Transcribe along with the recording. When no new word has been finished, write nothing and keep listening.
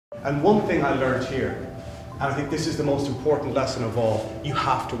And one thing I learned here, and I think this is the most important lesson of all, you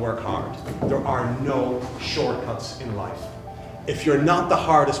have to work hard. There are no shortcuts in life. If you're not the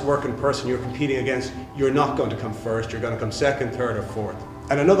hardest working person you're competing against, you're not going to come first, you're going to come second, third, or fourth.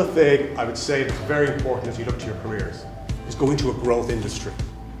 And another thing I would say that's very important as you look to your careers is go into a growth industry.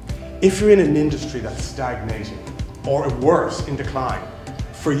 If you're in an industry that's stagnating, or worse, in decline,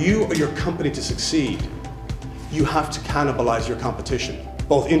 for you or your company to succeed, you have to cannibalize your competition,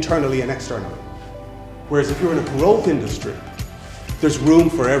 both internally and externally. Whereas if you're in a growth industry, there's room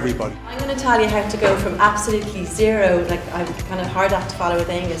for everybody. I'm going to tell you how to go from absolutely zero, like I'm kind of hard act to follow with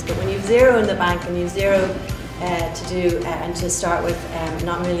Aengus, but when you've zero in the bank and you've zero to do and to start with,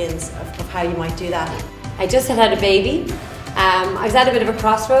 not millions, of how you might do that. I just had a baby. I was at a bit of a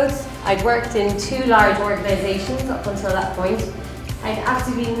crossroads. I'd worked in 2 large organisations up until that point. I'd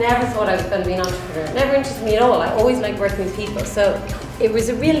absolutely never thought I was going to be an entrepreneur. It never interested me at all. I always liked working with people. So it was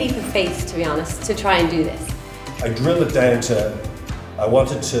a real leap of faith, to be honest, to try and do this. I drilled it down to, I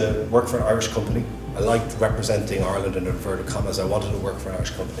wanted to work for an Irish company. I liked representing Ireland in inverted commas. I wanted to work for an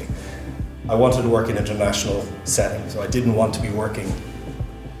Irish company. I wanted to work in international settings, so I didn't want to be working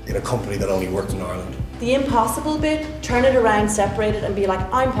in a company that only worked in Ireland. The impossible bit, turn it around, separate it and be like,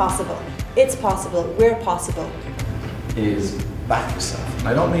 I'm possible, it's possible, we're possible. Is back yourself. And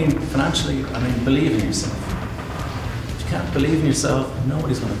I don't mean financially, I mean believe in yourself. If you can't believe in yourself,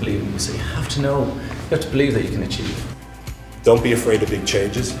 nobody's going to believe in you. So you have to know, you have to believe that you can achieve. Don't be afraid of big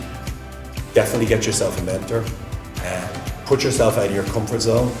changes. Definitely get yourself a mentor. Put yourself out of your comfort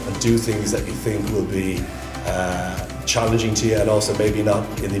zone and do things that you think will be challenging to you and also maybe not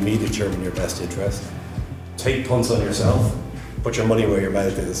in the immediate term in your best interest. Take punts on yourself, put your money where your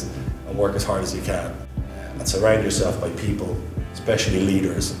mouth is and work as hard as you can. And surround yourself by people, especially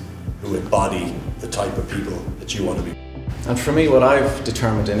leaders, who embody the type of people that you want to be. And for me, what I've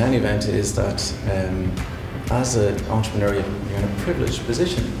determined in any event is that as an entrepreneur, you're in a privileged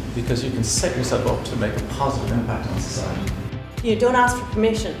position because you can set yourself up to make a positive impact on society. You don't ask for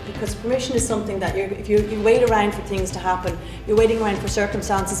permission, because permission is something that if you wait around for things to happen, you're waiting around for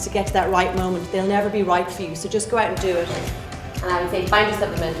circumstances to get to that right moment. They'll never be right for you, so just go out and do it. And I would say find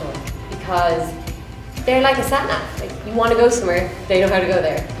yourself a mentor, because they're like a sat-nav. Like, you want to go somewhere, they know how to go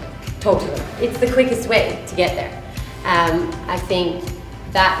there. Talk to them. It's the quickest way to get there. I think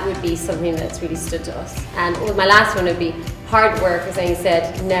that would be something that's really stood to us. And my last one would be hard work, as I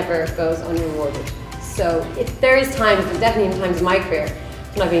said, never goes unrewarded. So there is times, and definitely in times in my career,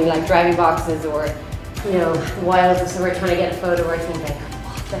 when I've been like driving boxes or, you know, wild or somewhere trying to get a photo where I think like,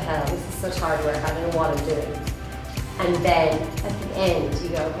 what the hell, this is such hard work, I don't know what I'm doing. And then at the end you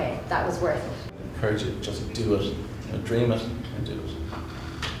go, okay, that was worth it. I encourage you, just do it, dream it and do it.